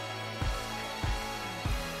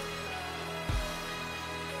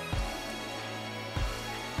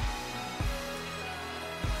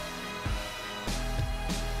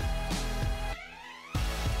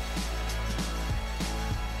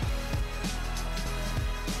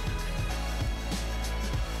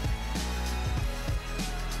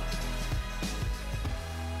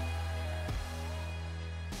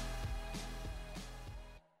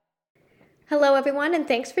Hello, everyone, and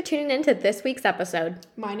thanks for tuning in to this week's episode.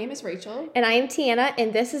 My name is Rachel. And I am Tiana,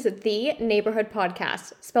 and this is the Neighborhood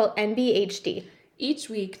Podcast, spelled NBHD. Each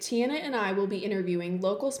week, Tiana and I will be interviewing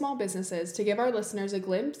local small businesses to give our listeners a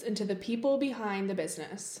glimpse into the people behind the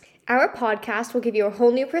business. Our podcast will give you a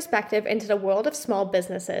whole new perspective into the world of small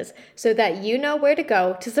businesses so that you know where to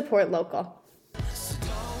go to support local.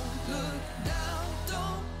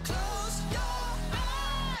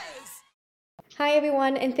 Hi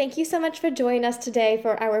everyone, and thank you so much for joining us today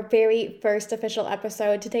for our very first official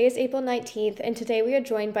episode. Today is April 19th, and today we are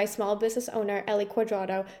joined by small business owner Ellie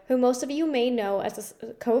Quadrado, who most of you may know as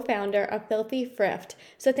a co-founder of Filthy Thrift.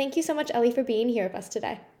 So thank you so much, Ellie, for being here with us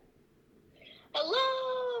today.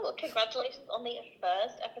 Hello! Congratulations on the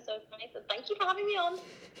first episode, guys, and thank you for having me on.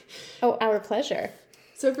 Oh, our pleasure.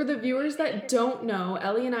 So for the viewers that don't know,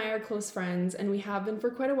 Ellie and I are close friends, and we have been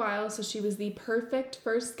for quite a while, so she was the perfect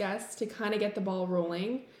first guest to kind of get the ball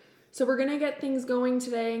rolling. So we're going to get things going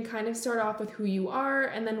today and kind of start off with who you are,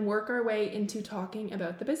 and then work our way into talking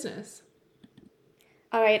about the business.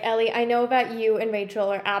 All right, Ellie, I know that you and Rachel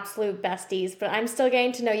are absolute besties, but I'm still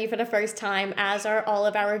getting to know you for the first time, as are all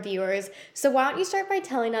of our viewers. So why don't you start by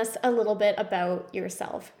telling us a little bit about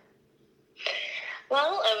yourself?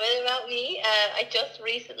 Well, a bit about me. I just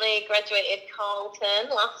recently graduated Carleton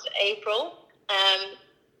last April, and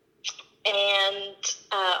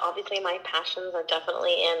obviously my passions are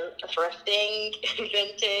definitely in thrifting,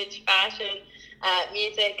 vintage, fashion,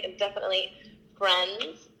 music, and definitely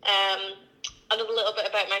friends. A little bit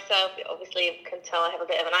about myself. Obviously, you can tell I have a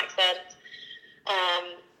bit of an accent.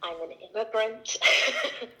 I'm an immigrant,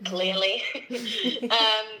 clearly.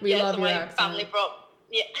 We love your my accent. My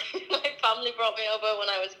family brought me over when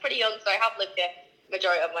I was pretty young, so I have lived here the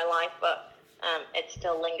majority of my life, but it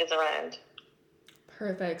still lingers around.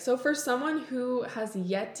 Perfect. So for someone who has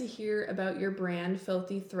yet to hear about your brand,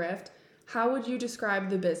 Filthy Thrift, how would you describe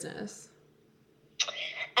the business?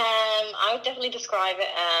 I would definitely describe it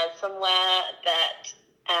as somewhere that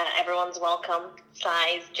everyone's welcome,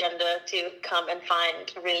 size, gender, to come and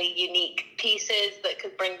find really unique pieces that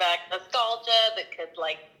could bring back nostalgia, that could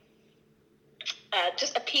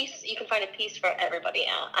just a piece. You can find a piece for everybody.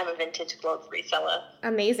 I'm a vintage clothes reseller.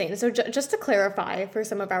 Amazing. So just to clarify for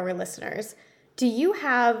some of our listeners, do you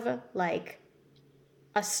have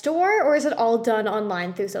a store, or is it all done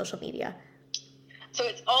online through social media? So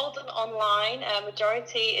it's all done online.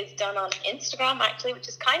 Majority is done on Instagram, actually, which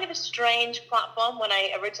is kind of a strange platform when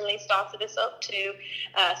I originally started this up to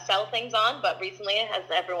sell things on. But recently, as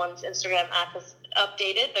everyone's Instagram app has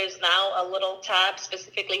updated, there's now a little tab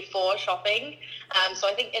specifically for shopping. So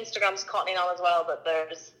I think Instagram's cottoning on as well, but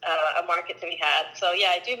there's a market to be had. So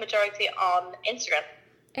yeah, I do majority on Instagram.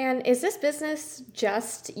 And is this business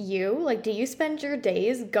just you? Do you spend your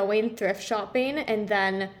days going thrift shopping and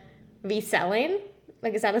then reselling?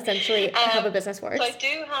 Is that essentially how the business works? So I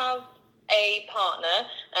do have a partner.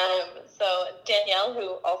 So Danielle,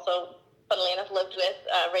 who also, funnily enough, lived with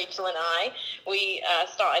Rachel and I, we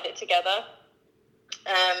started it together.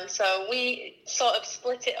 So we sort of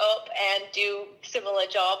split it up and do similar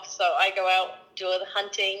jobs. So I go out, do the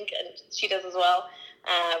hunting, and she does as well.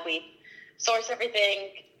 We source everything,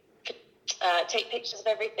 take pictures of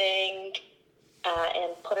everything,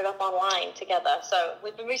 and put it up online together. So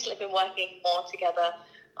we've recently been working more together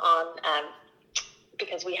on,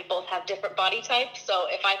 because we both have different body types. So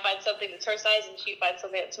if I find something that's her size and she finds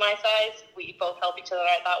something that's my size, we both help each other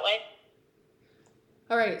out that way.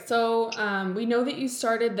 All right, so we know that you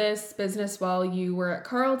started this business while you were at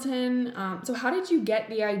Carleton. So how did you get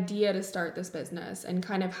the idea to start this business and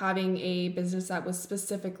kind of having a business that was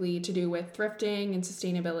specifically to do with thrifting and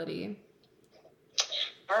sustainability?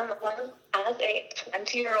 As a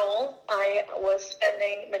 20-year-old, I was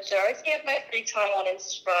spending majority of my free time on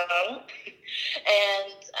Instagram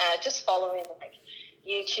and just following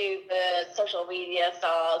YouTube, social media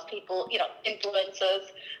stars, people, influencers,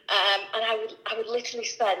 and I would literally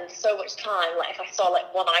spend so much time, if I saw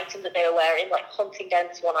one item that they were wearing, hunting down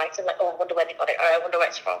this one item, I wonder where they got it, or I wonder where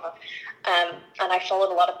it's from, and I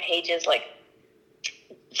followed a lot of pages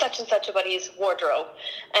such and such a buddy's wardrobe,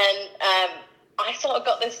 and I sort of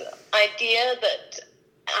got this idea that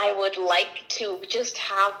I would like to just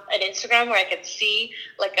have an Instagram where I could see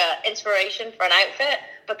a inspiration for an outfit,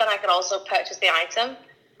 but then I could also purchase the item,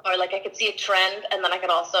 or I could see a trend and then I could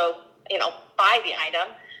also, buy the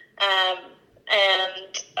item.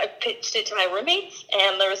 And I pitched it to my roommates,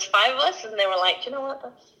 and there was 5 of us, and they were like, you know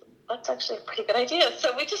what, that's actually a pretty good idea.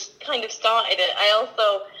 So we just kind of started it. I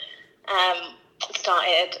also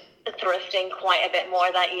started thrifting quite a bit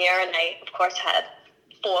more that year, and I, of course, had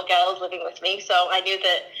 4 girls living with me, so I knew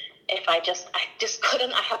that if I just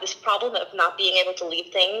couldn't. I have this problem of not being able to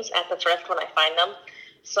leave things at the thrift when I find them.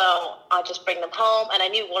 So I'll just bring them home, and I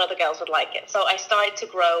knew one of the girls would like it. So I started to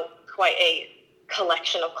grow quite a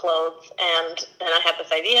collection of clothes, and then I had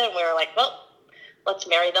this idea, and we were like, well, let's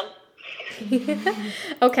marry them.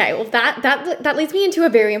 Okay, well that leads me into a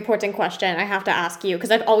very important question I have to ask you,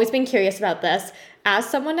 because I've always been curious about this. As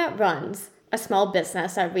someone that runs a small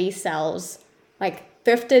business that resells like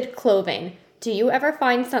thrifted clothing, do you ever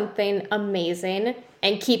find something amazing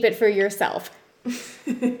and keep it for yourself?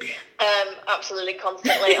 Absolutely,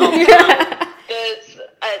 constantly. All the time.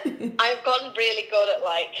 I've gotten really good at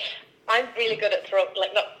I'm really good at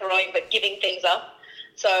not throwing, but giving things up.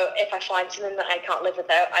 So if I find something that I can't live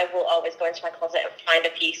without, I will always go into my closet and find a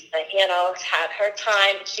piece that, it's had her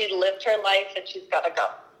time, she lived her life, and she's got to go.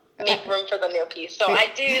 Make room for the new piece. So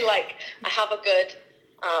I do, I have a good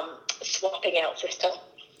swapping out system.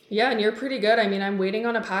 Yeah, and you're pretty good. I mean, I'm waiting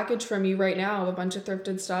on a package from you right now of a bunch of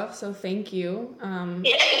thrifted stuff, so thank you.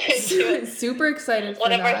 Super excited for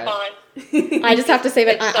whatever that. I find. I just have to say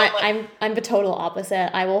that I'm the total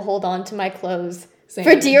opposite. I will hold on to my clothes Same.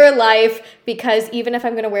 for dear life, because even if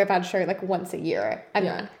I'm going to wear a bad shirt once a year,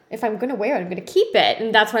 if I'm going to wear it, I'm going to keep it.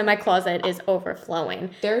 And that's why my closet is overflowing.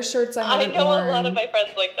 There's shirts I haven't know worn. a lot of my friends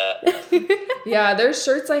like that. Yeah, there's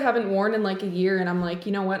shirts I haven't worn in a year, and I'm like,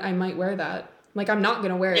 you know what? I might wear that. I'm not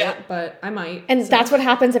going to wear it, but I might. And that's what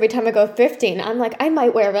happens every time I go thrifting. I'm like, I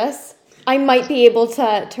might wear this. I might be able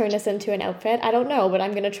to turn this into an outfit. I don't know, but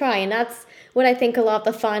I'm going to try. And that's what I think a lot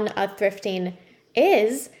of the fun of thrifting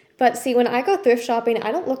is. But see, when I go thrift shopping,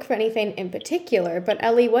 I don't look for anything in particular. But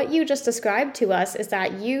Ellie, what you just described to us is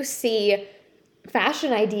that you see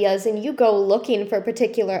fashion ideas and you go looking for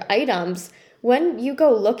particular items. When you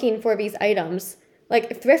go looking for these items,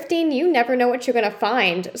 thrifting, you never know what you're going to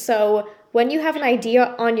find. So when you have an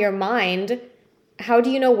idea on your mind, how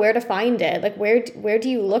do you know where to find it? Where do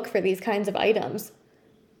you look for these kinds of items?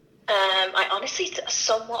 I honestly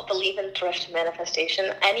somewhat believe in thrift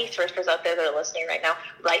manifestation. Any thrifters out there that are listening right now,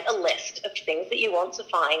 write a list of things that you want to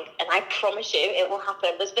find, and I promise you it will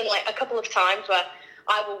happen. There's been a couple of times where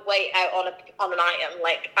I will wait out on an item.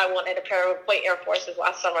 I wanted a pair of white Air Forces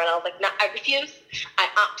last summer, and I was like, nah, I refuse. I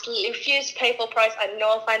absolutely refuse to pay full price. I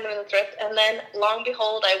know I'll find them in the thrift. And then, lo and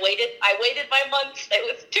behold, I waited by months. It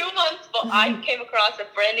was 2 months, but I came across a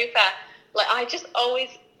brand new pair. I just always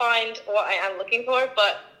find what I am looking for,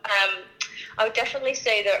 but I would definitely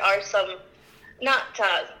say there are some, not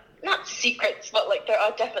secrets, but there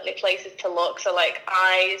are definitely places to look. So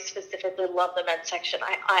I specifically love the men's section.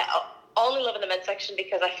 I only live in the men's section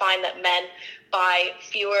because I find that men buy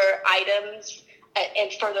fewer items in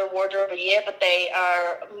further wardrobe a year, but they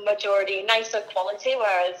are majority nicer quality,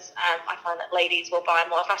 whereas I find that ladies will buy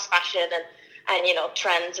more fast fashion and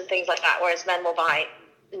trends and things like that, whereas men will buy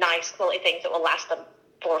nice quality things that will last them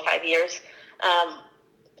 4 or 5 years.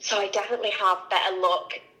 So I definitely have better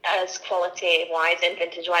look as quality wise and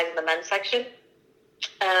vintage wise in the men's section.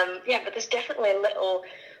 But there's definitely little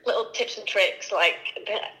tips and tricks. The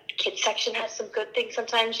kids section has some good things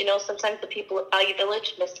sometimes. Sometimes the people at Value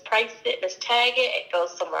Village misprice it, mistag it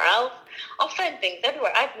goes somewhere else. I'll find things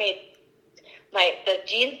everywhere. I've made the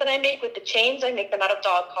jeans that I make with the chains, I make them out of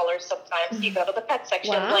dog collars sometimes. You go to the pet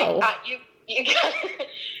section. Wow. You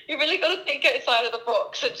really got to think outside of the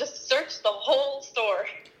box and just search the whole store.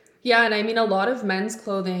 Yeah, and I mean, a lot of men's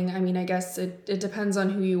clothing, I guess it depends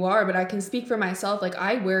on who you are, but I can speak for myself.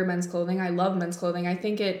 I wear men's clothing. I love men's clothing. I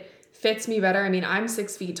think it fits me better. I'm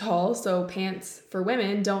 6 feet tall, so pants for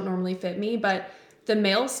women don't normally fit me, but the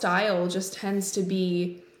male style just tends to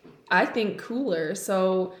be, I think, cooler.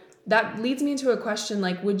 So that leads me into a question,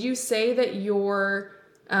 would you say that your,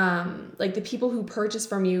 the people who purchase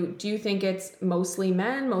from you, do you think it's mostly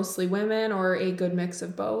men, mostly women, or a good mix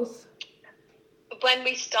of both? When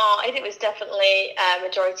we started, it was definitely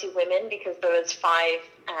majority women because there was 5.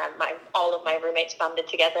 All of my roommates banded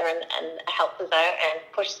together and helped us out and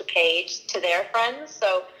pushed the page to their friends.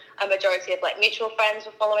 So a majority of mutual friends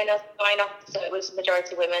were following us, buying us. So it was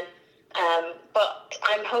majority women. But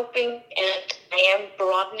I'm hoping, and I am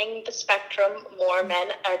broadening the spectrum. More men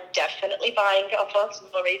are definitely buying off us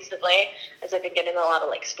more recently, as I've been getting a lot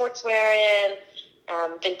of sportswear in,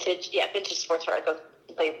 vintage sportswear.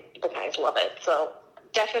 The guys love it. So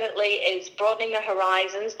definitely is broadening the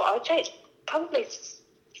horizons, but I would say it's probably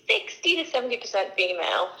 60 to 70%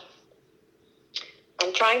 female.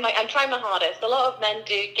 I'm trying my hardest. A lot of men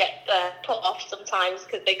do get put off sometimes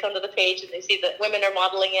because they come to the page and they see that women are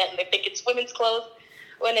modeling it and they think it's women's clothes,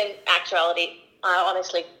 when in actuality, I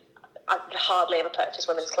hardly ever purchase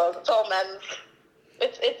women's clothes. It's all men's.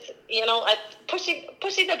 it's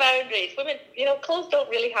pushing the boundaries. Women, clothes don't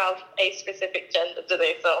really have a specific gender, do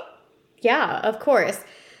they? So Yeah, of course.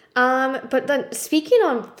 But then speaking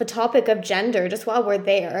on the topic of gender, just while we're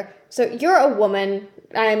there, so you're a woman,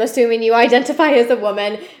 I'm assuming you identify as a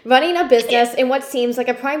woman, running a business in what seems like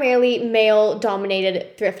a primarily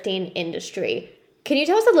male-dominated thrifting industry. Can you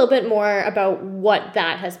tell us a little bit more about what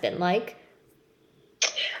that has been like?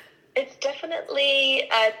 it's definitely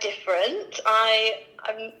different.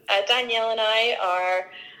 Danielle and I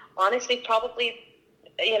are honestly probably,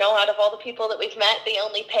 out of all the people that we've met, the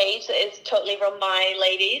only page that is totally run by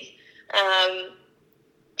ladies,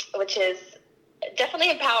 which is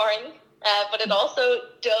definitely empowering, but it also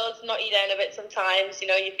does knock you down a bit sometimes. You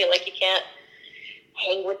feel like you can't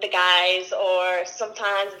hang with the guys, or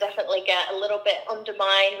sometimes definitely get a little bit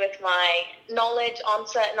undermined with my knowledge on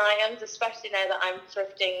certain items, especially now that I'm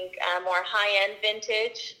thrifting more high-end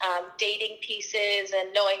vintage. Dating pieces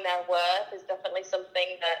and knowing their worth is definitely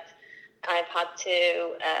something that I've had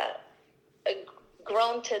to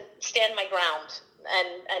grown to stand my ground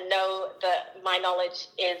and know that my knowledge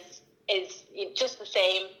is just the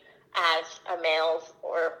same as a male's,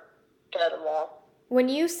 or furthermore. When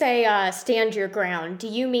you say stand your ground, do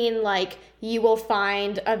you mean like you will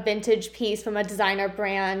find a vintage piece from a designer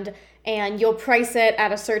brand and you'll price it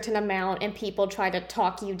at a certain amount and people try to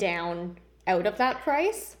talk you down out of that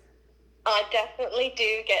price? I definitely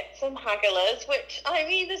do get some hagglers, which,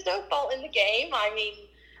 there's no fault in the game.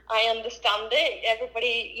 I understand it.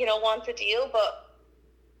 Everybody, wants a deal, but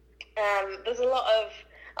there's a lot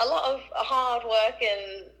of hard work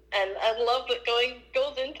and love that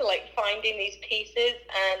goes into like finding these pieces,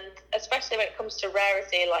 and especially when it comes to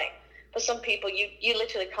rarity. Like for some people, you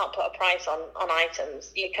literally can't put a price on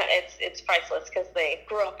items. You can't. It's priceless because they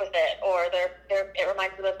grew up with it, or it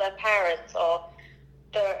reminds them of their parents, or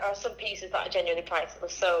there are some pieces that are genuinely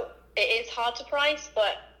priceless. So it is hard to price,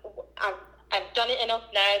 but I've done it enough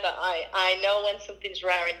now that I know when something's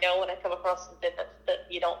rare, and know when I come across something that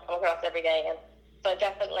you don't come across every day. And so I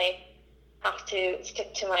definitely have to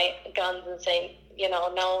stick to my guns and say,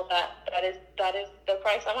 no, that is the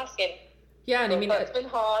price I'm asking. Yeah, and it's been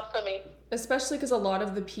hard for me. Especially because a lot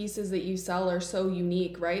of the pieces that you sell are so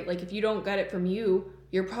unique, right? Like if you don't get it from you,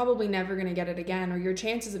 you're probably never going to get it again, or your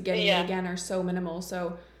chances of getting it again are so minimal.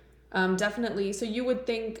 So definitely. So you would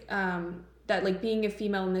think that like being a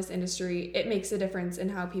female in this industry, it makes a difference in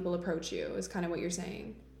how people approach you, is kind of what you're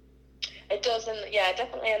saying. It does,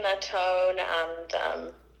 definitely in their tone,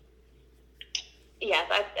 and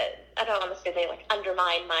I don't want to say they like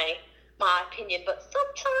undermine my opinion, but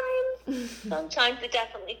sometimes it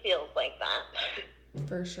definitely feels like that.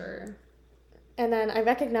 For sure. And then I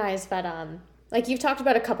recognize that like you've talked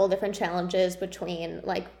about a couple different challenges between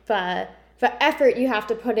like the effort you have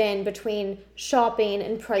to put in between shopping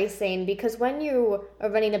and pricing, because when you are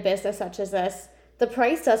running a business such as this, the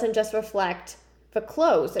price doesn't just reflect the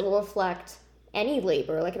clothes, it will reflect any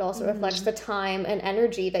labor. Like it also reflects the time and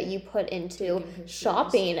energy that you put into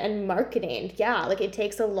shopping and marketing. Yeah, like it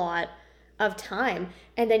takes a lot of time.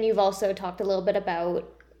 And then you've also talked a little bit about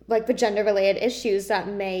like the gender related issues that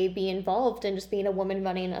may be involved in just being a woman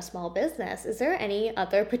running a small business. Is there any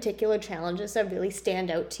other particular challenges that really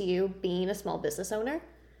stand out to you being a small business owner?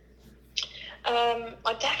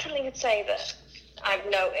 I definitely would say that I've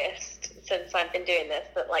noticed since I've been doing this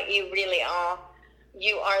that like you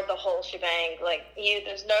are the whole shebang. Like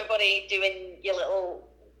there's nobody doing your little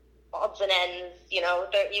odds and ends,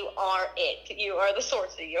 that you are it. You are the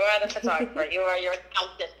sorcerer, you are the photographer, you are your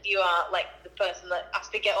accountant, you are like the person that has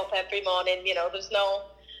to get up every morning. There's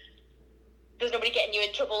nobody getting you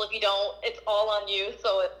in trouble if you don't. It's all on you.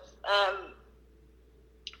 So it's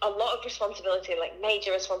a lot of responsibility, like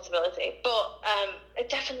major responsibility. But it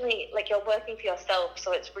definitely, like, you're working for yourself,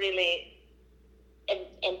 so it's really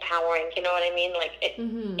empowering. You know what I mean? Like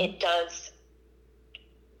it does.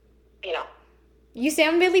 You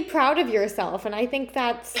sound really proud of yourself, and I think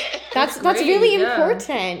that's really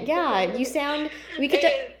important. Yeah, you sound.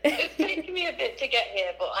 It's taken me a bit to get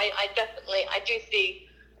here, but I do see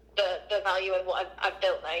the value in what I've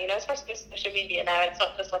built now. Especially with social media now, it's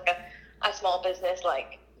not just like a small business.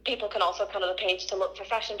 Like people can also come to the page to look for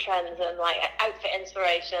fashion trends and like outfit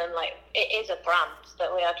inspiration. Like it is a brand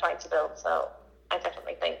that we are trying to build. So I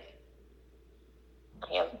definitely think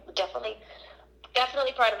I am definitely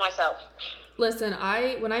proud of myself. Listen,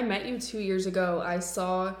 when I met you 2 years ago, I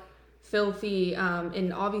saw Filthy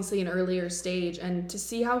in obviously an earlier stage, and to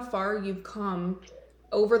see how far you've come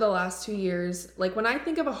over the last 2 years, like when I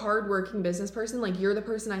think of a hardworking business person, like you're the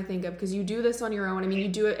person I think of, because you do this on your own. I mean, you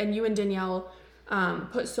do it, and you and Danielle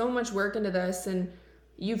put so much work into this, and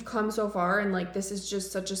you've come so far, and like this is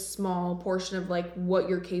just such a small portion of like what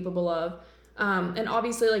you're capable of. And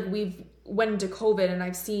obviously like we've went into COVID, and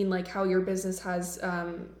I've seen like how your business has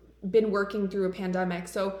been working through a pandemic.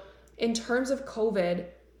 So in terms of COVID,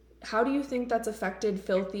 how do you think that's affected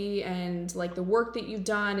Filthy and like the work that you've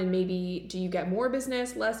done, and maybe do you get more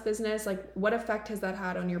business, less business? Like what effect has that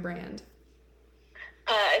had on your brand?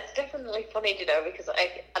 It's definitely funny, because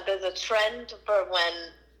there's a trend for when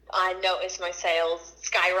I notice my sales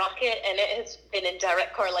skyrocket, and it has been in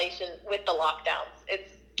direct correlation with the lockdowns.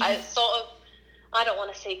 I don't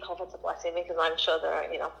want to say COVID's a blessing, because I'm sure there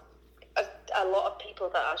are, a lot of people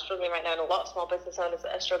that are struggling right now, and a lot of small business owners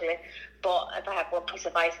that are struggling. But if I have one piece of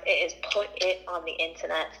advice, it is put it on the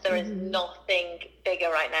internet. There is nothing bigger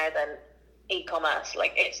right now than e-commerce.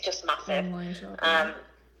 Like, it's just massive.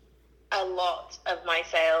 A lot of my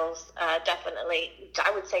sales definitely,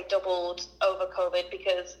 I would say, doubled over COVID,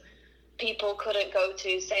 because people couldn't go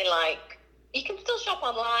to, say, like, you can still shop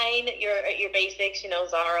online, your basics,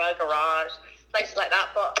 Zara, Garage, places like that,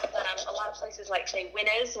 but a lot of places like, say,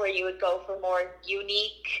 Winners, where you would go for more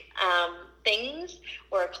unique things,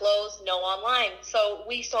 were closed, no online. So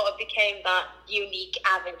we sort of became that unique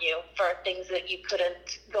avenue for things that you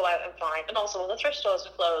couldn't go out and find. And also the thrift stores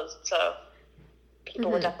were closed, so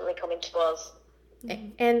people were definitely coming to us.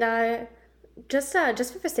 And just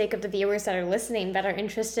for the sake of the viewers that are listening that are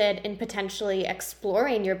interested in potentially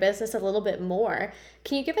exploring your business a little bit more,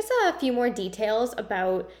 can you give us a few more details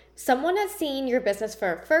about someone has seen your business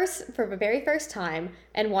for the very first time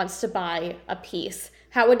and wants to buy a piece?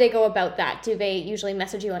 How would they go about that? Do they usually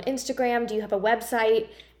message you on Instagram? Do you have a website?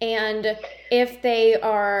 And if they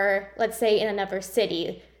are, let's say, in another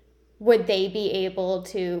city, would they be able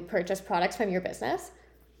to purchase products from your business?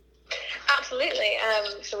 Absolutely.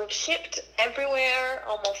 So we've shipped everywhere,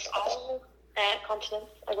 almost all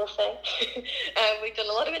continents, I will say. We've done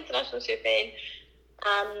a lot of international shipping,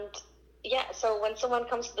 and so when someone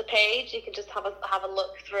comes to the page, you can just have a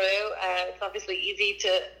look through. It's obviously easy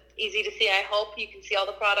to see. I hope you can see all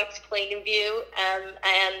the products plain in view,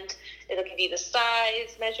 and it'll give you the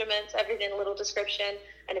size, measurements, everything, a little description.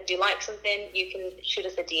 And if you like something, you can shoot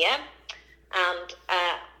us a DM. And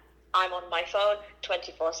I'm on my phone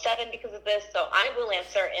 24/7 because of this, so I will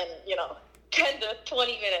answer in 10 to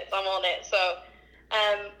 20 minutes. I'm on it. So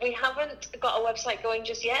we haven't got a website going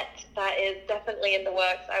just yet. That is definitely in the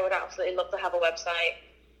works. I would absolutely love to have a website,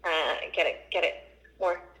 get it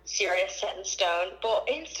more serious, set in stone. But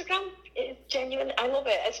Instagram is genuine. I love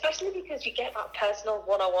it, especially because you get that personal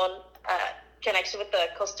one-on-one connection with the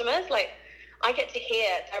customers. Like, I get to hear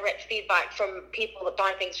direct feedback from people that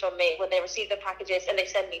buy things from me when they receive the packages, and they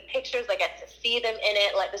send me pictures. I get to see them in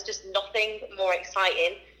it. Like, there's just nothing more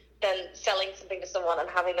exciting than selling something to someone and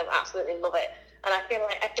having them absolutely love it. And I feel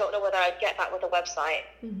like I don't know whether I'd get that with a website.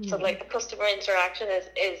 So like, the customer interaction is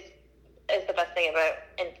the best thing about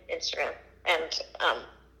Instagram. And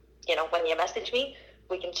when you message me,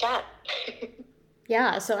 we can chat.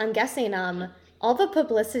 Yeah, so I'm guessing all the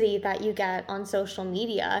publicity that you get on social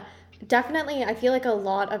media, definitely I feel like a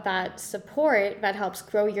lot of that support that helps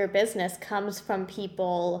grow your business comes from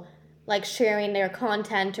people like sharing their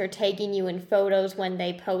content or tagging you in photos when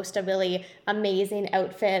they post a really amazing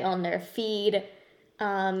outfit on their feed.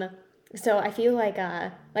 So I feel like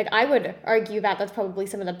I would argue that that's probably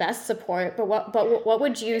some of the best support. But what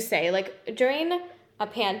would you say, like, during a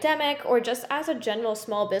pandemic or just as a general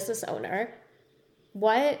small business owner,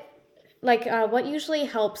 what usually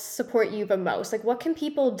helps support you the most? Like, what can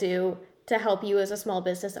people do to help you as a small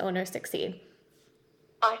business owner succeed?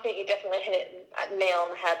 I think you definitely hit it nail on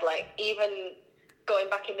the head. Like, even going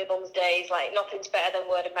back in my mum's days, like, nothing's better than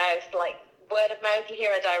word of mouth. Like, word of mouth, you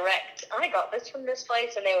hear a direct, I got this from this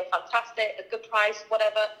place and they were fantastic, a good price,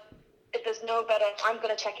 whatever. If there's no better, I'm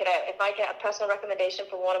going to check it out. If I get a personal recommendation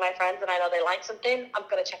from one of my friends and I know they like something, I'm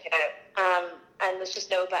going to check it out. And there's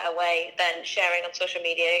just no better way than sharing on social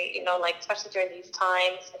media, like, especially during these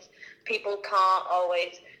times. People can't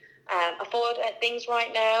always afford things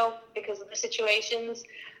right now because of the situations.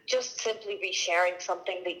 Just simply resharing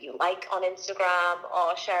something that you like on Instagram,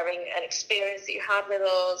 or sharing an experience that you had with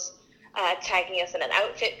us, tagging us in an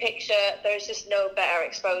outfit picture. There's just no better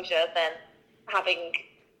exposure than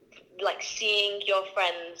seeing your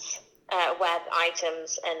friends wear the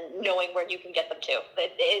items and knowing where you can get them to.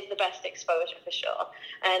 It is the best exposure for sure.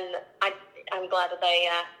 And I'm glad that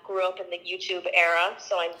I grew up in the YouTube era,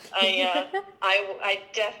 so I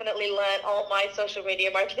definitely learned all my social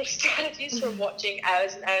media marketing strategies from watching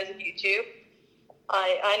hours and hours of YouTube.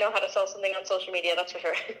 I know how to sell something on social media, that's for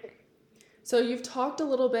sure. So you've talked a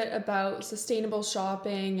little bit about sustainable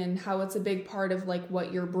shopping and how it's a big part of like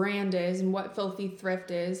what your brand is and what Filthy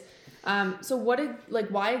Thrift is. So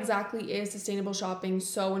why exactly is sustainable shopping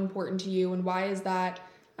so important to you, and why is that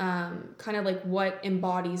kind of like what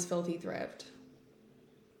embodies Filthy Thrift?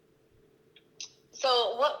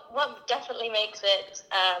 So what definitely makes it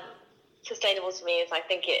sustainable to me is I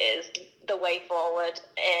think it is the way forward,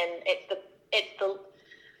 and it's the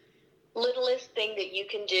littlest thing that you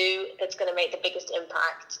can do that's going to make the biggest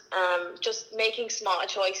impact. Just making smarter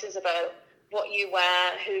choices about what you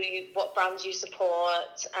wear, what brands you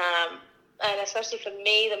support, and especially for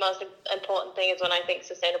me, the most important thing is when I think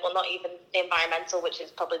sustainable, not even environmental, which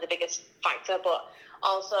is probably the biggest factor, but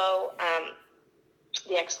also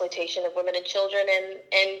the exploitation of women and children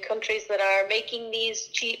in countries that are making these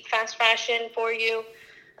cheap fast fashion for you.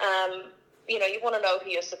 You want to know who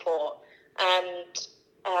you support, and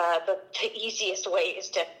the easiest way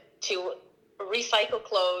is to recycle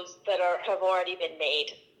clothes that have already been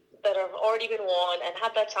made, that have already been worn and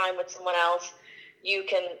had their time with someone else. You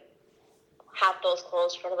can have those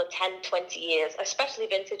clothes for another 10, 20 years, especially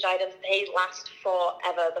vintage items. They last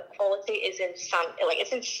forever. The quality is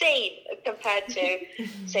it's insane compared to,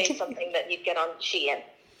 say, something that you'd get on Shein.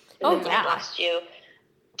 Might last you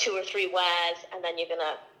 2 or 3 wears, and then you're going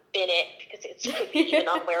to bin it because it could be even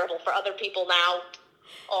unwearable for other people now,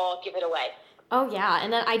 or give it away. Oh, yeah.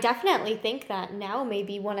 And then I definitely think that now may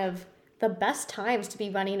be one of the best times to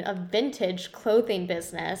be running a vintage clothing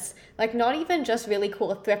business. Like, not even just really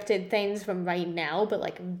cool thrifted things from right now, but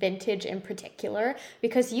like vintage in particular,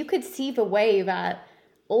 because you could see the way that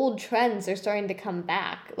old trends are starting to come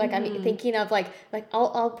back. Like, I'm thinking of like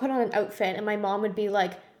I'll put on an outfit and my mom would be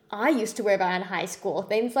like, I used to wear that in high school.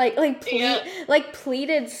 Things like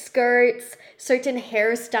pleated skirts, certain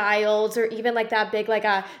hairstyles, or even like that big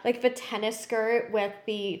like the tennis skirt with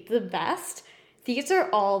the vest. These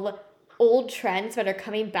are all old trends that are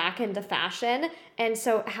coming back into fashion. And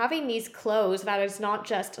so having these clothes that is not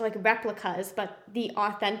just like replicas, but the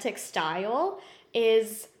authentic style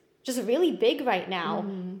is just really big right now.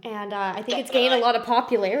 And I think it's gained a lot of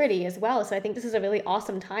popularity as well. So I think this is a really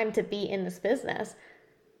awesome time to be in this business.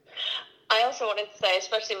 I also wanted to say,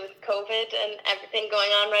 especially with COVID and everything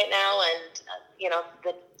going on right now, and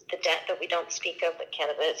the debt that we don't speak of that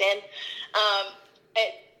Canada is in,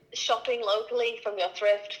 shopping locally from your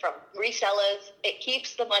thrift, from resellers, it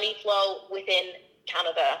keeps the money flow within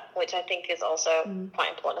Canada, which I think is also quite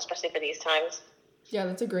important, especially for these times. Yeah,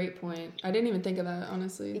 that's a great point. I didn't even think of that,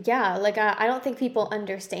 honestly. Yeah, like I don't think people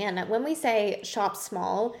understand that when we say shop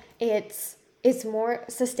small, it's more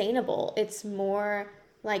sustainable. It's more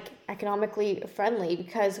like economically friendly,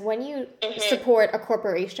 because when you support a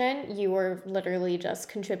corporation, you are literally just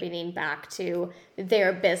contributing back to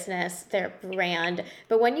their business, their brand.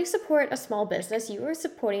 But when you support a small business, you are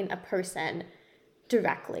supporting a person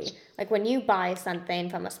directly. Like when you buy something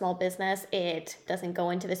from a small business, it doesn't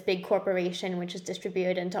go into this big corporation which is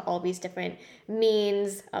distributed into all these different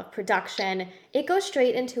means of production. It goes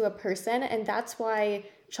straight into a person, and that's why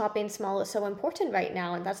shopping small is so important right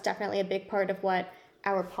now. And that's definitely a big part of what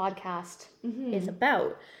our podcast is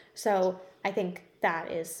about. So I think that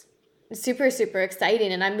is super, super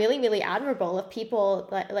exciting, and I'm really, really admirable of people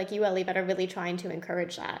like you, Ellie, that are really trying to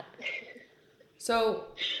encourage that. So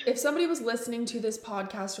if somebody was listening to this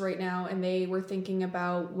podcast right now and they were thinking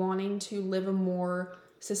about wanting to live a more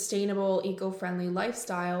sustainable, eco-friendly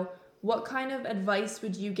lifestyle, what kind of advice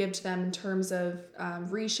would you give to them in terms of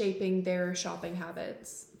reshaping their shopping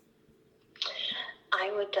habits? I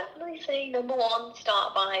would definitely say, number one,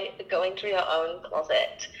 start by going through your own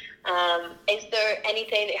closet. Is there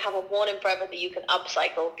anything that you haven't worn in forever that you can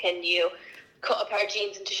upcycle? Can you cut a pair of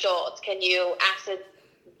jeans into shorts? Can you acid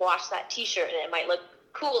wash that t-shirt and it might look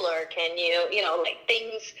cooler? Can you, like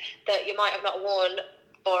things that you might have not worn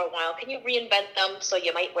for a while, can you reinvent them so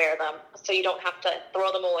you might wear them, so you don't have to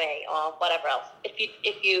throw them away or whatever else?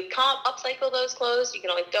 If you can't upcycle those clothes, you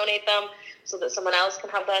can always donate them so that someone else can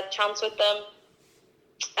have that chance with them.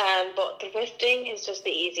 But thrifting is just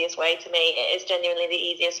the easiest way to me. It is genuinely the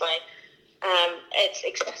easiest way. It's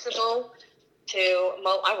accessible to,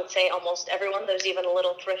 I would say, almost everyone. There's even a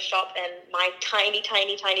little thrift shop in my tiny,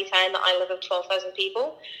 tiny, tiny town that I live of 12,000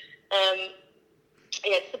 people.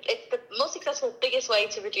 It's the most accessible, biggest way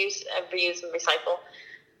to reduce, reuse, and recycle.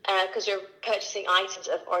 Because you're purchasing items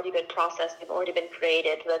that have already been processed, they've already been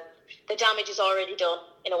created, the damage is already done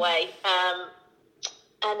in a way.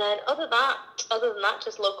 And then other than that,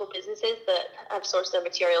 just local businesses that have sourced their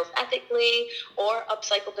materials ethically or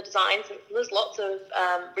upcycled the designs. There's lots of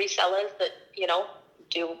resellers that,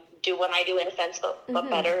 do do what I do in a sense, but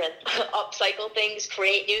better, and upcycle things,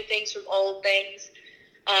 create new things from old things.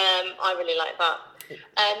 I really like that.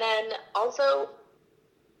 And then also,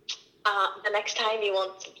 the next time you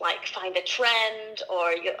want to like find a trend,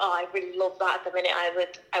 or I really love that at the minute,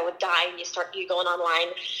 I would die, and you going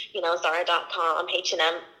online, Zara.com,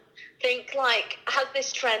 H&M, think like, has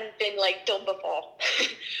this trend been like done before?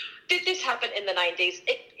 Did this happen in the 90s?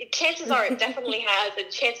 Chances are it definitely has, and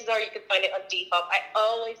chances are you can find it on Depop. I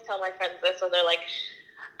always tell my friends this when they're like,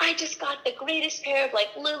 I just got the greatest pair of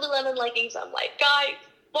like Lululemon leggings. I'm like, guys,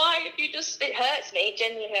 why have you it hurts me,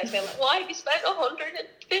 genuinely hurts me. I'm like, why have you spent $150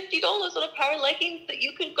 on a pair of leggings that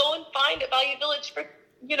you can go and find at Value Village for,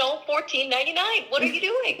 $14.99? What are you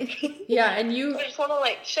doing? Yeah, and I just want to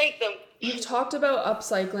like shake them. You've talked about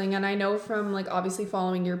upcycling, and I know from like obviously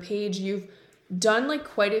following your page, you've done like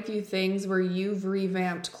quite a few things where you've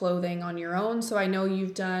revamped clothing on your own. So I know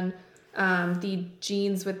you've done the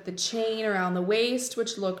jeans with the chain around the waist,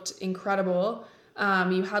 which looked incredible.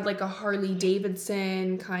 You had like a Harley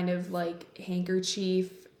Davidson kind of like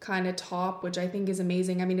handkerchief kind of top, which I think is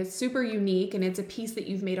amazing. I mean, it's super unique, and it's a piece that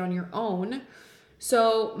you've made on your own.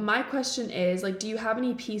 So my question is, like, do you have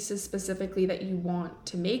any pieces specifically that you want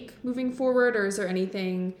to make moving forward, or is there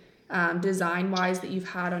anything design-wise that you've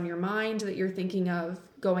had on your mind that you're thinking of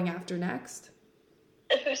going after next?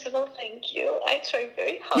 First of all, thank you. I tried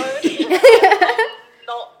very hard. I'm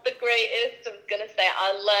not the greatest. I'm going to say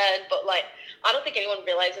I learned, but like, I don't think anyone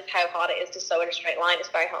realizes how hard it is to sew in a straight line. It's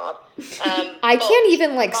very hard. I can't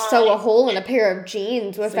even like sew a hole in a pair of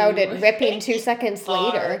jeans without it ripping 2 seconds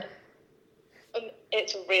later.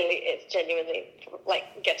 It's genuinely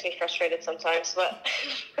like gets me frustrated sometimes, but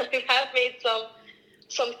I have made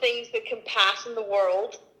some things that can pass in the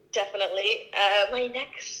world, definitely.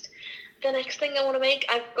 The next thing I want to make,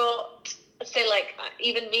 I've got, say, like,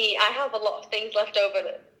 even me, I have a lot of things left over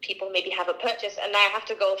that people maybe haven't purchased, and I have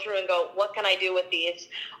to go through and go, what can I do with these?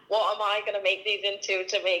 What am I going to make these into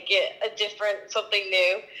to make it a different, something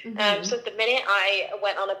new? So at the minute, I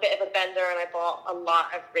went on a bit of a bender, and I bought a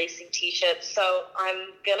lot of racing T-shirts. So I'm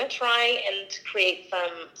going to try and create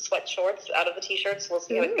some sweat shorts out of the T-shirts. We'll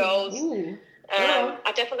see how it goes.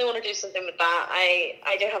 I definitely want to do something with that.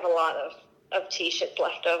 I do have a lot of T-shirts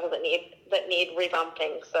left over that need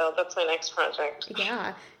revamping, so that's my next project.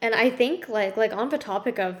 Yeah, and I think like on the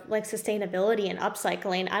topic of like sustainability and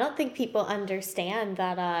upcycling, I don't think people understand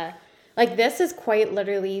that like this is quite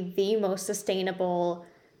literally the most sustainable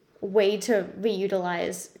way to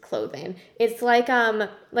reutilize clothing. It's like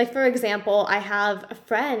for example, I have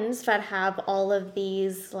friends that have all of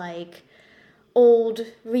these like old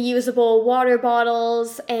reusable water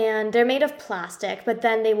bottles, and they're made of plastic, but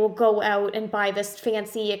then they will go out and buy this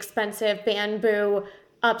fancy expensive bamboo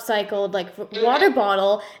upcycled like water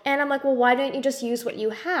bottle, and I'm like, well, why don't you just use what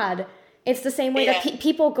you had? It's the same way that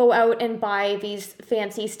people go out and buy these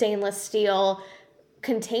fancy stainless steel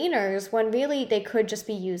containers when really they could just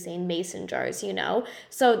be using mason jars,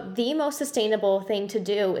 So the most sustainable thing to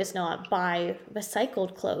do is not buy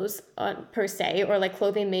recycled clothes per se, or like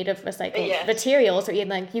clothing made of recycled materials, or even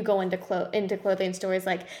like you go into clothing stores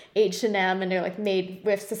like H&M and they're like made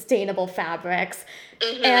with sustainable fabrics.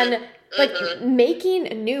 And like making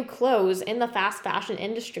new clothes in the fast fashion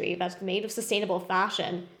industry that's made of sustainable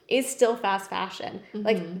fashion is still fast fashion.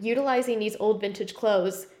 Like utilizing these old vintage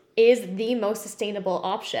clothes is the most sustainable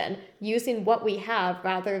option, using what we have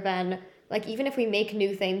rather than, like, even if we make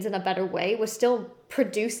new things in a better way, we're still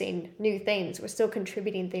producing new things. We're still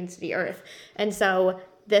contributing things to the earth. And so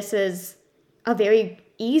this is a very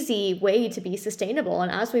easy way to be sustainable.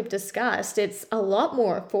 And as we've discussed, it's a lot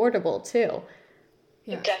more affordable too.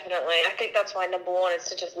 Yeah. Definitely. I think that's why number one is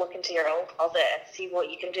to just look into your own closet and see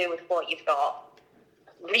what you can do with what you've got.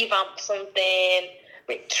 Revamp something.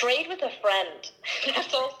 Trade with a friend.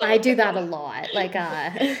 That's also I do that a lot. Like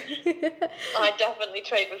I definitely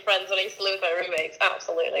trade with friends when I used to live with my roommates.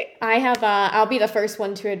 Absolutely. I have I'll be the first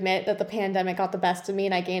one to admit that the pandemic got the best of me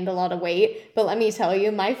and I gained a lot of weight. But let me tell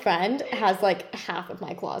you, my friend has like half of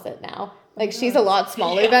my closet now. Like she's a lot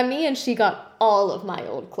smaller than me, and she got all of my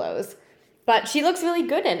old clothes. But she looks really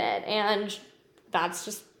good in it, and that's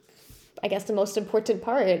just, I guess, the most important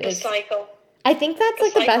part is recycle. I think that's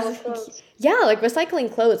like the best. Clothes. Yeah, like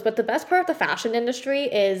recycling clothes. But the best part of the fashion industry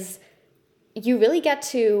is you really get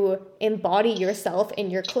to embody yourself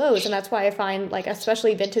in your clothes. And that's why I find like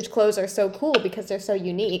especially vintage clothes are so cool, because they're so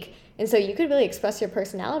unique. And so you could really express your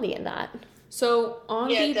personality in that. So on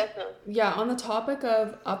definitely. On the topic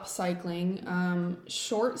of upcycling,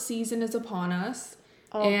 short season is upon us.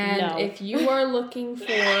 Oh, and no. if you are looking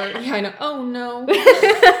for I know. Oh no.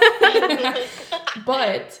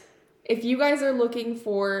 But if you guys are looking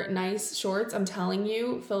for nice shorts, I'm telling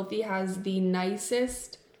you, Filthy has the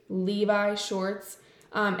nicest Levi shorts.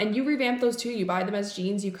 And you revamp those too. You buy them as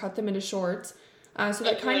jeans, you cut them into shorts. So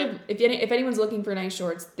that kind of, if anyone's looking for nice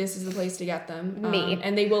shorts, this is the place to get them.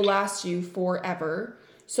 And they will last you forever.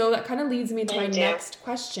 So that kind of leads me to my next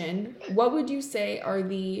question. What would you say are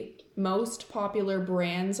the most popular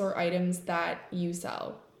brands or items that you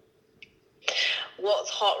sell? What's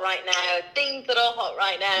hot right now? Things that are hot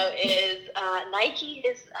right now is Nike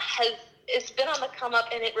it's been on the come up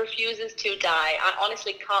and it refuses to die. I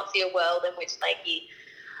honestly can't see a world in which Nike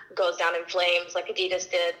goes down in flames like Adidas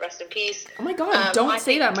did. Rest in peace. Oh my God! Don't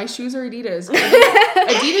say that. My shoes are Adidas.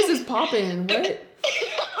 Adidas is popping. What?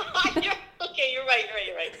 You're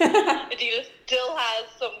right. Adidas still has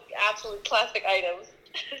some absolute classic items.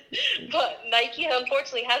 But Nike,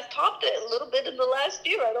 unfortunately, has topped it a little bit in the last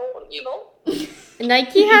year.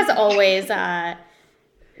 Nike has always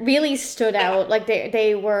really stood out. Like,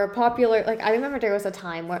 they were popular. Like, I remember there was a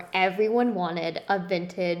time where everyone wanted a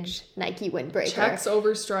vintage Nike windbreaker. Checks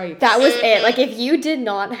over stripes. That was it. Like, if you did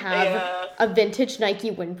not have a vintage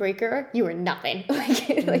Nike windbreaker, you were nothing.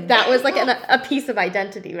 Like that was like a piece of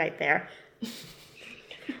identity right there.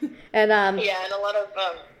 And and a lot of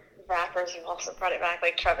rappers have also brought it back.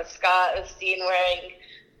 Like Travis Scott was seen wearing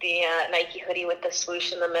the Nike hoodie with the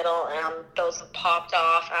swoosh in the middle, and those have popped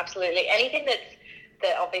off. Absolutely, anything that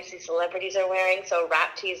obviously celebrities are wearing. So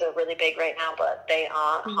rap tees are really big right now, but they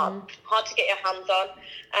are hard to get your hands on.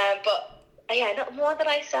 But not more that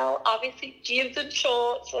I sell. Obviously, jeans and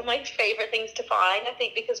shorts are my favorite things to find. I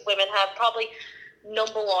think because women have probably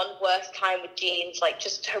number one worst time with jeans, like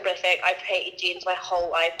just horrific. I've hated jeans my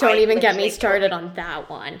whole life. Don't even get me started on that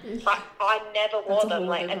one. I never wore them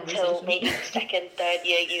until maybe second, third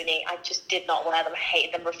year uni. I just did not wear them. I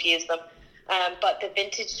hated them, refused them. But the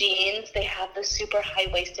vintage jeans, they have the super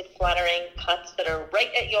high-waisted flattering cuts that are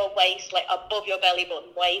right at your waist, like above your belly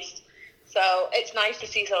button waist. So it's nice to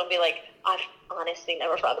see someone be like, I've honestly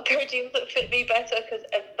never found a pair of jeans that fit me better, because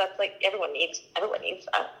that's like everyone needs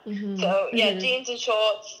that. So jeans and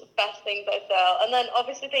shorts, best things I sell. And then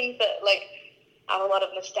obviously things that like have a lot of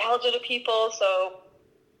nostalgia to people. So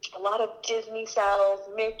a lot of Disney sells,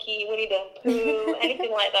 Mickey, Winnie the Pooh,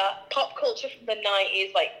 anything like that. Pop culture from the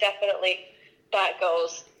 90s, like definitely that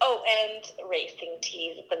goes. Oh, and racing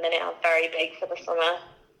tees at the minute are very big for the summer.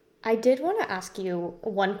 I did want to ask you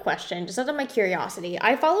one question, just out of my curiosity.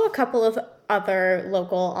 I follow a couple of other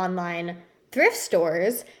local online thrift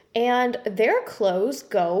stores, and their clothes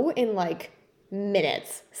go in like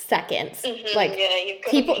minutes, seconds. Like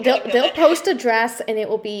people, they'll post a dress and it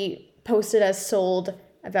will be posted as sold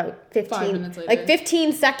about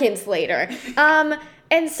 15 seconds later.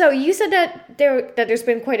 And so you said that there's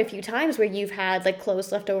been quite a few times where you've had like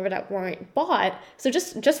clothes left over that weren't bought. So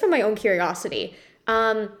just for my own curiosity,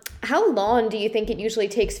 how long do you think it usually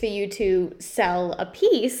takes for you to sell a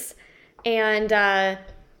piece? And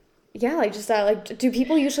do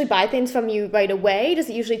people usually buy things from you right away? Does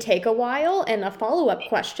it usually take a while? And a follow-up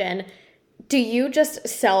question, do you just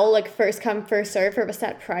sell like first come, first serve for a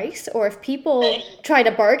set price? Or if people try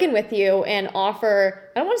to bargain with you and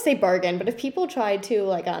offer, I don't want to say bargain, but if people try to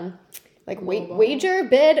wager,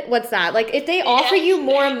 bid, what's that? Like if they offer you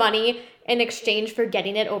more money in exchange for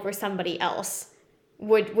getting it over somebody else,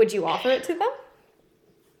 would you offer it to them?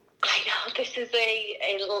 I know, this is a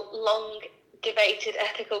long debated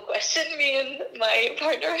ethical question. Me and my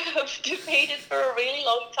partner have debated for a really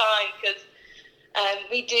long time, because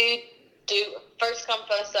we do first come,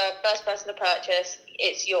 first serve, first person to purchase,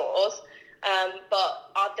 it's yours.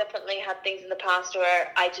 But I've definitely had things in the past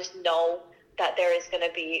where I just know that there is going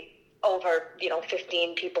to be over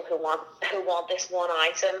 15 people who want this one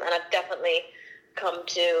item, and I've definitely come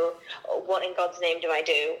to what in God's name do I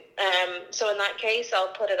do. So in that case, I'll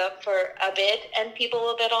put it up for a bid and people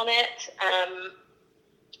will bid on it.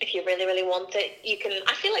 If you really, really want it, you can.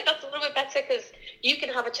 I feel like that's a little bit better because you can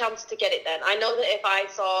have a chance to get it then. I know that if I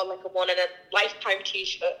saw like a one in a lifetime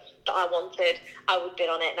t-shirt that I wanted, I would bid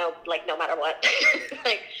on it no matter what.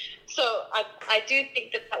 So I do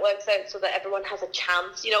think that works out so that everyone has a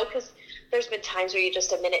chance, because there's been times where you're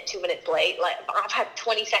just a minute, 2 minutes late. Like I've had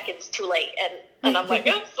 20 seconds too late and I'm like,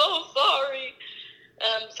 I'm so sorry.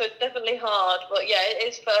 So it's definitely hard, but yeah, it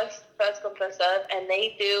is first come, first serve, and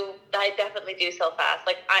they definitely do sell fast.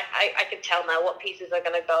 Like I can tell now what pieces are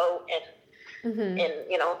going to go in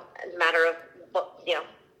a matter of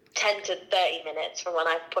 10 to 30 minutes from when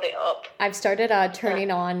I put it up. I've started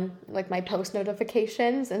turning on like my post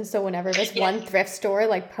notifications, and so whenever this Yes. one thrift store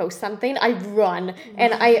like posts something, I run.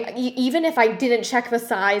 And I even if I didn't check the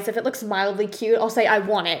size, if it looks mildly cute, I'll say I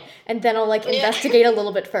want it, and then I'll like investigate a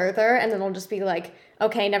little bit further, and then I'll just be like,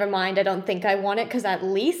 okay, never mind, I don't think I want it, because at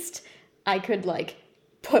least I could like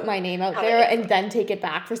put my name out there and then take it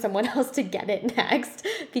back for someone else to get it next,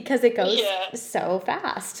 because it goes so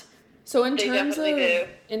fast. So in terms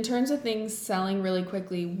of things selling really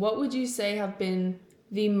quickly, what would you say have been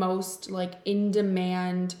the most like in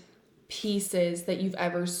demand pieces that you've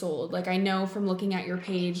ever sold? Like I know from looking at your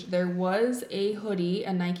page, there was a hoodie,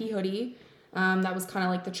 a Nike hoodie, that was kind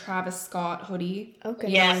of like the Travis Scott hoodie. Okay.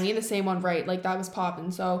 You know what I mean? The same one, right? Like that was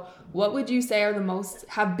popping. So what would you say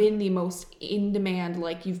have been the most in demand?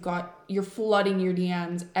 Like you're flooding your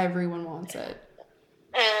DMs, everyone wants it.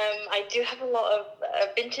 I do have a lot of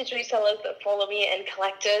vintage resellers that follow me and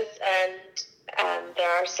collectors, and there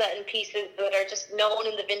are certain pieces that are just known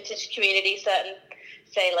in the vintage community, certain,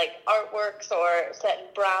 say, like artworks or certain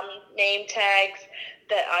brand name tags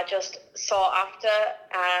that are just sought after.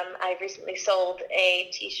 I recently sold a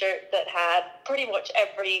t-shirt that had pretty much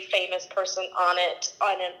every famous person on it,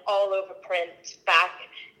 on an all-over print, back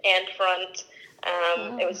and front.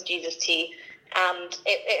 It was Jesus T. And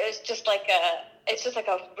it was just like it's just like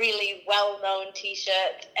a really well-known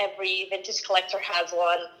t-shirt. Every vintage collector has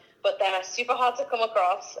one, but they're super hard to come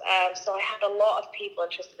across. So I had a lot of people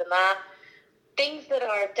interested in that. Things that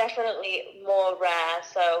are definitely more rare,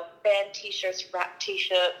 so band t-shirts, rap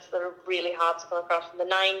t-shirts that are really hard to come across from the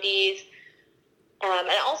 90s. And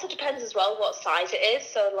it also depends as well what size it is.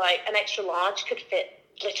 So like an extra large could fit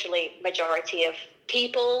literally majority of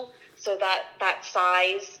people. So that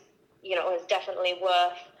size, you know, is definitely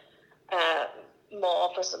worth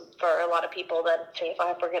more for a lot of people than say if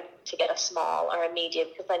I forget to get a small or a medium,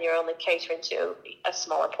 because then you're only catering to a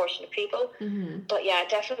smaller portion of people. Mm-hmm. But yeah,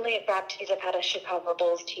 definitely at Grab Tees, I've had a Chicago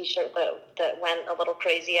Bulls t-shirt that went a little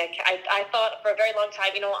crazy. I thought for a very long time,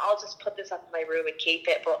 you know, I'll just put this up in my room and keep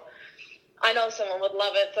it, but I know someone would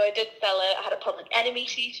love it, so I did sell it. I had a Public Enemy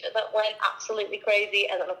t-shirt that went absolutely crazy,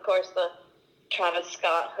 and then of course the Travis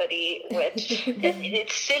Scott hoodie, which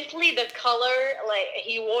it's simply the color. Like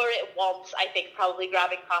he wore it once, I think, probably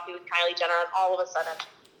grabbing coffee with Kylie Jenner, and all of a sudden,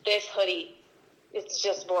 this hoodie, it's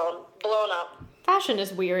just blown up. Fashion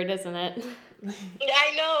is weird, isn't it?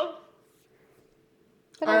 I know.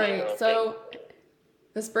 All right, so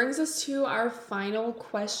this brings us to our final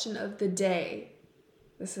question of the day.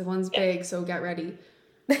 This one's big, so get ready.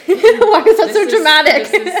 Why is that so dramatic?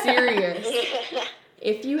 This is serious.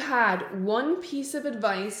 If you had one piece of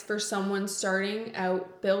advice for someone starting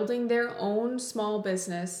out building their own small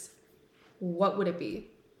business, what would it be?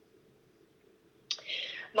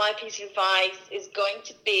 My piece of advice is going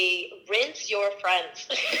to be rinse your friends.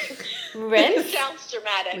 Rinse? This sounds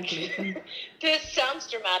dramatic. This sounds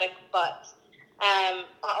dramatic, but I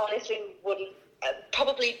honestly wouldn't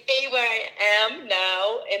probably be where I am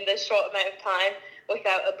now in this short amount of time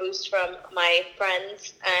without a boost from my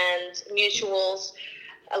friends and mutuals,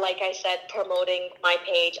 like I said, promoting my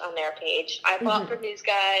page on their page. I bought for News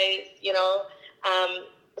Guys, you know.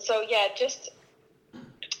 So yeah, just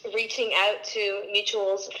reaching out to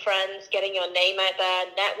mutuals, friends, getting your name out there,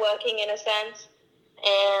 networking in a sense.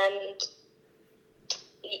 And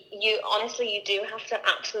you do have to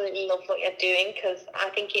absolutely love what you're doing, because I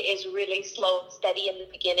think it is really slow and steady in the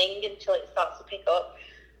beginning until it starts to pick up.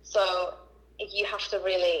 So you have to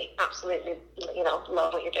really absolutely, you know,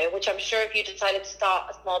 love what you're doing, which I'm sure if you decided to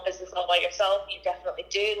start a small business all by yourself, you definitely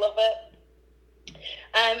do love it.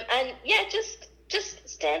 And yeah, just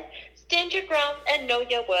stand your ground and know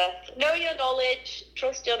your worth. Know your knowledge,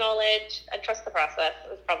 trust your knowledge, and trust the process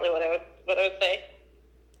is probably what I would say.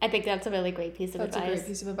 I think that's a really great piece of advice. That's a great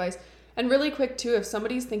piece of advice. And really quick, too, if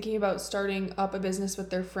somebody's thinking about starting up a business with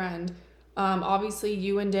their friend, obviously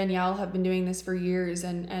you and Danielle have been doing this for years,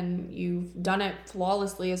 and you've done it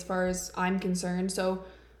flawlessly as far as I'm concerned. So,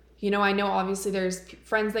 you know, I know obviously there's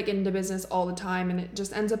friends that get into business all the time and it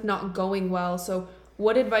just ends up not going well. So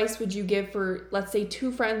what advice would you give for, let's say,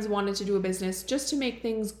 two friends wanted to do a business just to make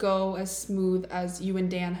things go as smooth as you and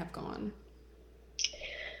Dan have gone?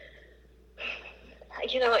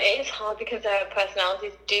 You know, it is hard because our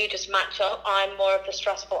personalities do just match up. I'm more of the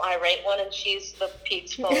stressful, irate one, and she's the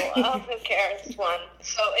peaceful, who cares one.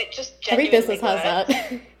 So it just genuinely every business has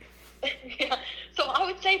that. Yeah. So I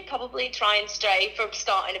would say probably try and stray from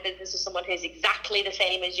starting a business with someone who's exactly the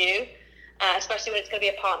same as you, especially when it's going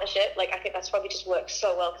to be a partnership. Like, I think that's probably just works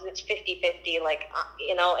so well because it's 50-50. Like,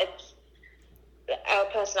 you know, it's our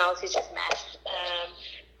personalities just mesh.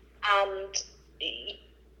 And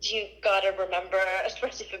you got to remember,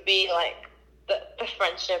 especially for me, like, the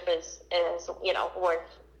friendship is worth,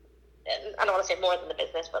 I don't want to say more than the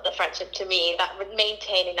business, but the friendship to me, that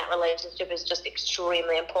maintaining that relationship is just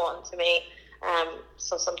extremely important to me.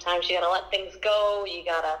 So sometimes you got to let things go, you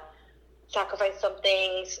got to sacrifice some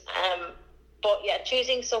things. But yeah,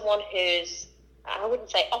 choosing someone who's, I wouldn't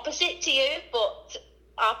say opposite to you, but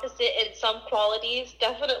opposite in some qualities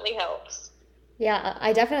definitely helps. Yeah,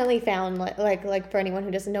 I definitely found, like for anyone who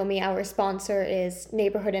doesn't know me, our sponsor is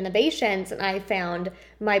Neighborhood Innovations, and I found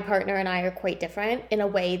my partner and I are quite different in a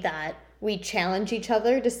way that we challenge each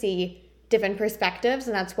other to see different perspectives,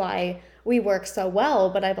 and that's why we work so well.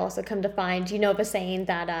 But I've also come to find, the saying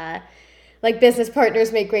that like business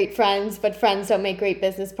partners make great friends, but friends don't make great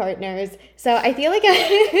business partners. So I feel like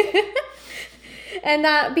and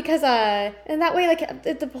that because and that way, like,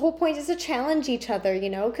 the whole point is to challenge each other,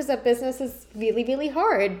 because a business is really, really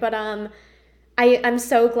hard. But I'm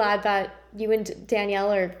so glad that you and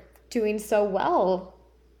Danielle are doing so well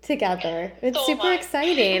together. It's so super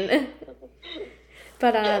exciting.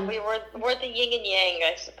 But yeah, we're the yin and yang,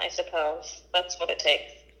 I suppose. That's what it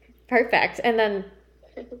takes. Perfect. And then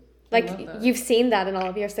like you've seen that in all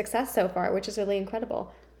of your success so far, which is really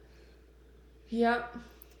incredible. Yep.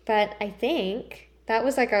 But I think that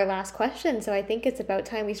was like our last question, so I think it's about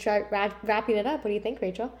time we start wrapping it up. What do you think,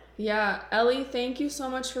 Rachel? Yeah, Ellie, thank you so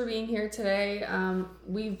much for being here today.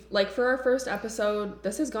 We've, like, for our first episode,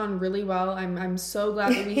 this has gone really well. I'm so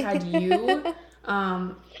glad that we had you.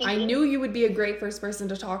 I knew you would be a great first person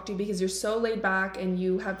to talk to because you're so laid back and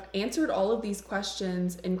you have answered all of these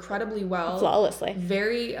questions incredibly well. Flawlessly.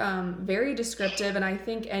 Very, very descriptive, and I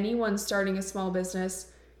think anyone starting a small business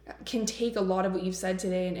can take a lot of what you've said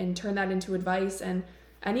today and turn that into advice. And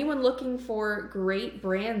anyone looking for great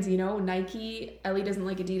brands, Nike, Ellie doesn't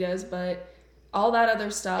like Adidas, but all that other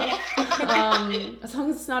stuff, as long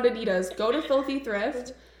as it's not Adidas, go to Filthy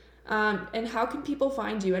Thrift. And how can people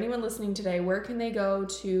find you? Anyone listening today, where can they go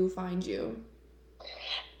to find you?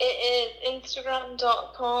 It is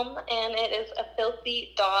Instagram.com and it is a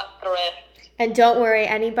filthy.thrift. And don't worry,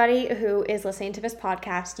 anybody who is listening to this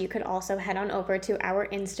podcast, you could also head on over to our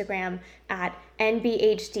Instagram at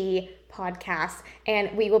NBHD Podcast,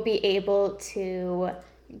 and we will be able to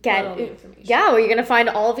get all the information. Yeah, well, you're going to find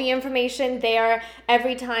all the information there.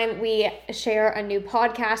 Every time we share a new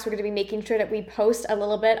podcast, we're going to be making sure that we post a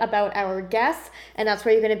little bit about our guests, and that's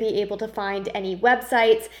where you're going to be able to find any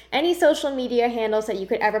websites, any social media handles that you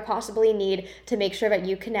could ever possibly need to make sure that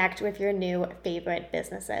you connect with your new favorite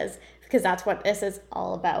businesses, because that's what this is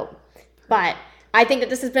all about. But I think that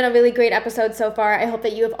this has been a really great episode so far. I hope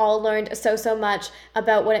that you have all learned so much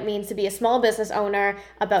about what it means to be a small business owner,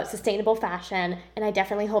 about sustainable fashion, and I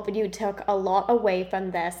definitely hope that you took a lot away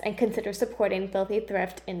from this and consider supporting Filthy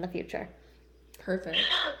Thrift in the future. Perfect.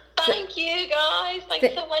 Thank you, guys.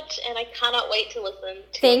 Thanks so much, and I cannot wait to listen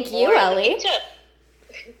to Thank you, Ellie.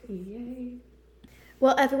 Yay.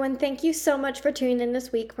 Well, everyone, thank you so much for tuning in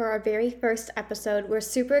this week for our very first episode. We're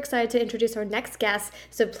super excited to introduce our next guest,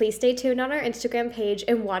 so please stay tuned on our Instagram page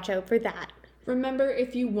and watch out for that. Remember,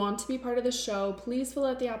 if you want to be part of the show, please fill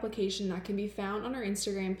out the application that can be found on our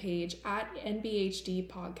Instagram page at NBHD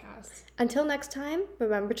Podcast. Until next time,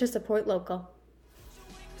 remember to support local.